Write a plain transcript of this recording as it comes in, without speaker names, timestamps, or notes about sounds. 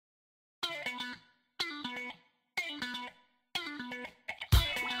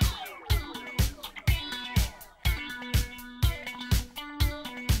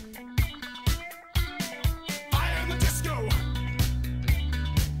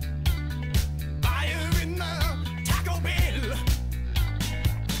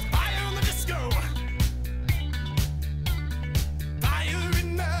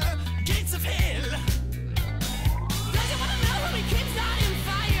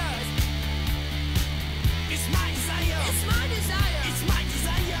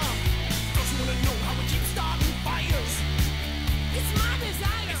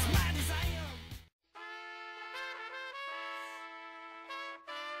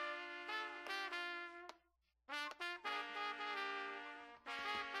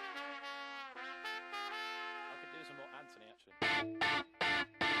At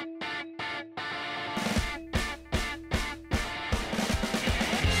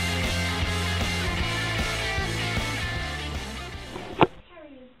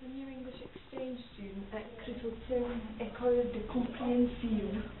Christleton École de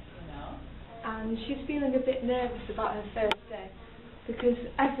Compréhension, and she's feeling a bit nervous about her first day because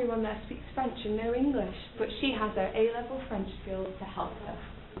everyone there speaks French and no English, but she has her A-level French skills to help her.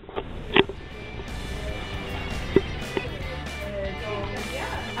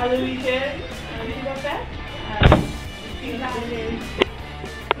 Alors le week-end, qu'est-ce qu'on va faire?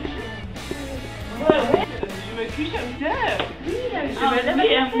 Ouais, je me couche à 8 heures. Oui, je me lève à 8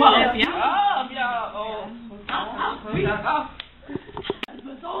 heures. Bien. Ah, bien. Oh. Oui, d'accord. Elle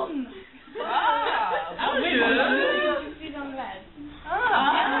me sonne. Oui, je suis en l'aide.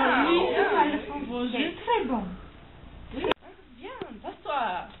 Oui, bonjour, très bon. Oui, bien, passe-toi.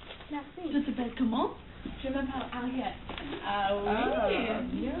 Merci. Je t'appelle comment? Je m'appelle Ariette. Ah oui,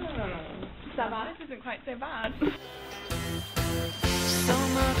 bien. Ça va? This isn't quite so bad. So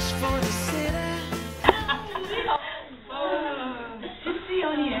much for the city. Je suis en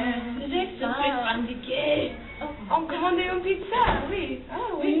hier. Je suis fatiguée. On commandait une pizza, oui.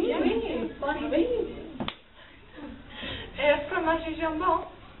 Ah oui, bien. Oui. Et un fromage et jambon.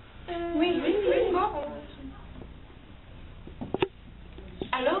 Oui, bon.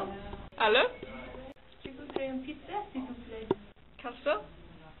 Allô? Allô? S'il vous plaît, une pizza, s'il vous plaît. Quelle sorte?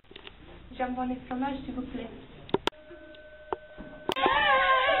 Jambon et fromage, s'il vous plaît.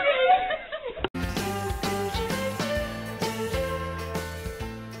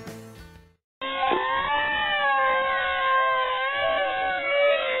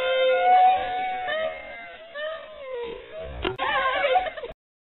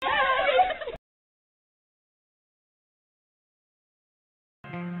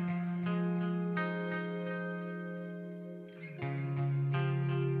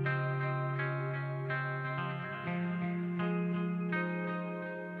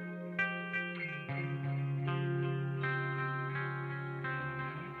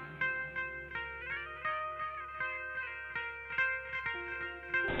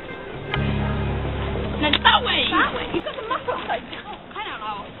 No, that way! That way? You've got the map upside down. I don't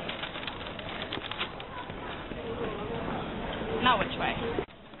know. Now which way?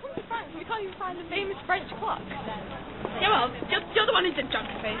 Come to France, we can't even find the famous French clock. Yeah, well, you're the one who did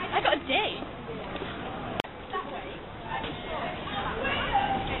geography. I got a D. That way?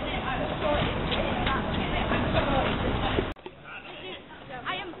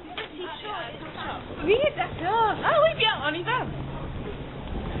 I am pretty sure it's a shop. Oui, d'accord. Ah oui, bien, on y va.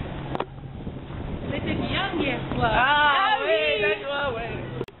 C'était bien hier soir. Ah oui, d'accord, ouais.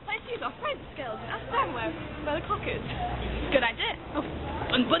 Let's use our French skills and ask them where the clock is. Good idea. Oh,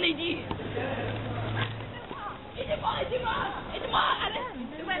 une bonne idée. Aidez-moi, Alain.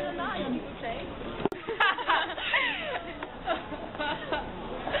 Où est le lion, s'il vous plaît?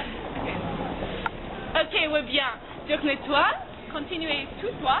 Ok, oui, bien. Tournez-toi, continuez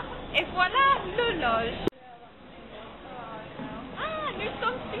tout droit, et voilà l'horloge. Ah, nous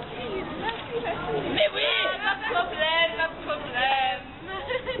sommes surprises. Merci. Mais oui, pas de problème, pas de problème.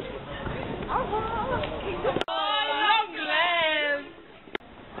 Au revoir. Oh, l'anglaise.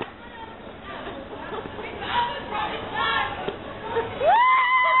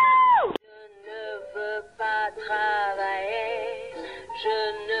 Je ne veux pas travailler, je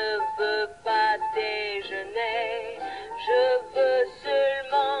ne veux pas déjeuner, je veux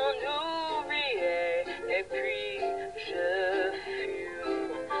seulement oublier et puis je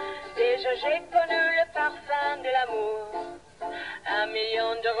fume. Déjà j'ai connu le parfum de l'amour, 1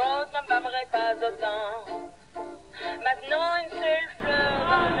 million de roses n'embarmerait pas autant. Maintenant une seule fleur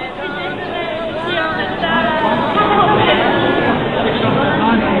dans mes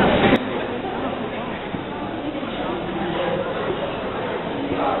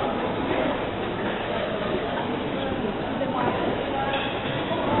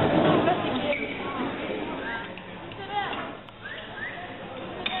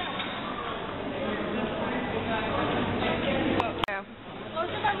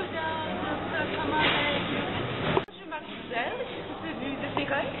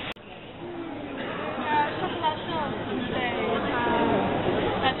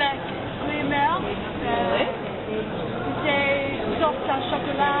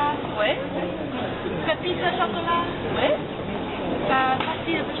chocolat. Oui. Pépite de chocolat. Oui.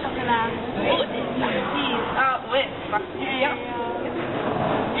 Pastille de chocolat. Oui. Ah oui, pastille.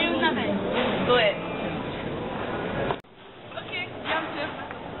 Et une navette. Oui. Ok, bien sûr.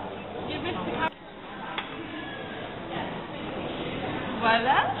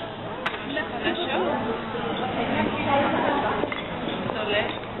 Voilà. La chose.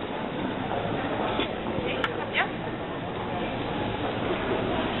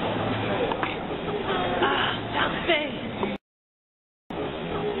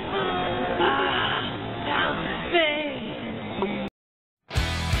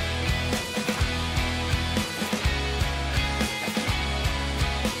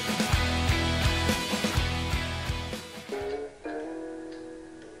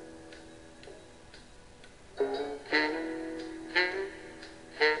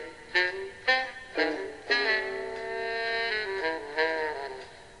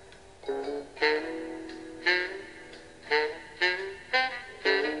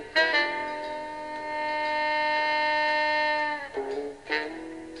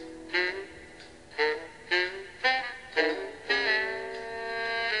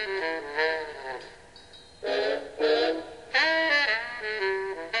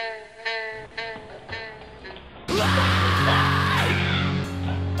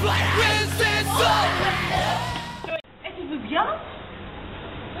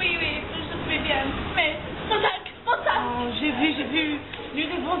 vu. Nous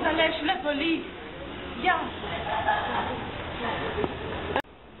devons aller chez la police. Viens.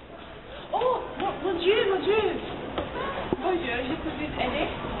 Oh, mon Dieu. Bonjour, je peux vous aider?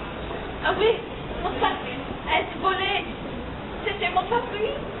 Ah oui, mon sac est volé. C'était mon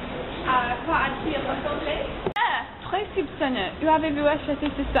papier. À quoi a-t-il ressemblé? Ah, très soupçonneux. Où avez-vous acheté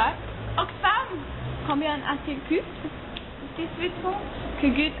ce sac? Oxfam. Combien a-t-il coûté? 18 francs. Que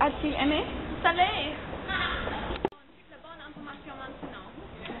goût a-t-il aimé? Salé. La bonne information maintenant.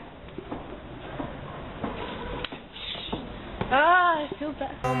 Ah, I feel bad.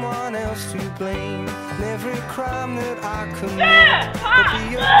 Someone else to blame. Every crime that I commit could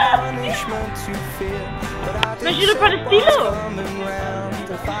be a punishment to fear. Mais je n'ai pas de stylo.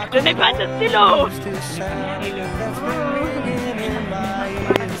 Je n'ai pas de stylo. Je n'ai pas de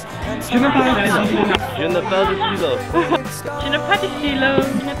stylo. Je n'ai pas de stylo. Je n'ai pas de stylo.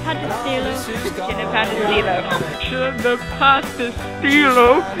 Je n'ai pas de stylo. Je n'ai pas de stylo. Je n'ai pas de stylo.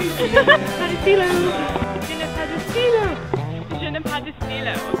 Je n'ai pas de stylo. Je n'ai pas de stylo. Je n'ai pas de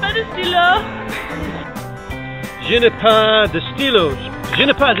stylo. Pas de stylo. Je n'ai pas de stylo. Je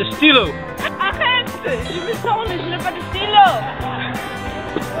n'ai pas de stylo. Arrête! Je me sens, je n'ai pas de stylo.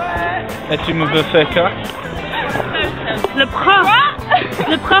 Ouais. Et tu me veux faire quoi? Le prof.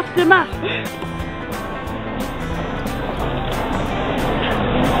 Le prof de maths.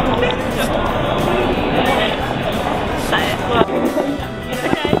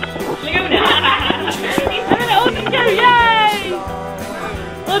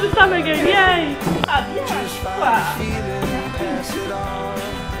 Yay! Ah bien, quoi?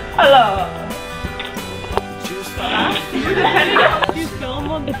 Alors.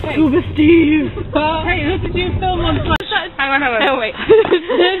 Scuba Steve! Hey, look at you film on. Hang on. Oh, wait.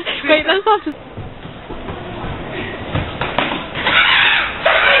 Wait, let's have to.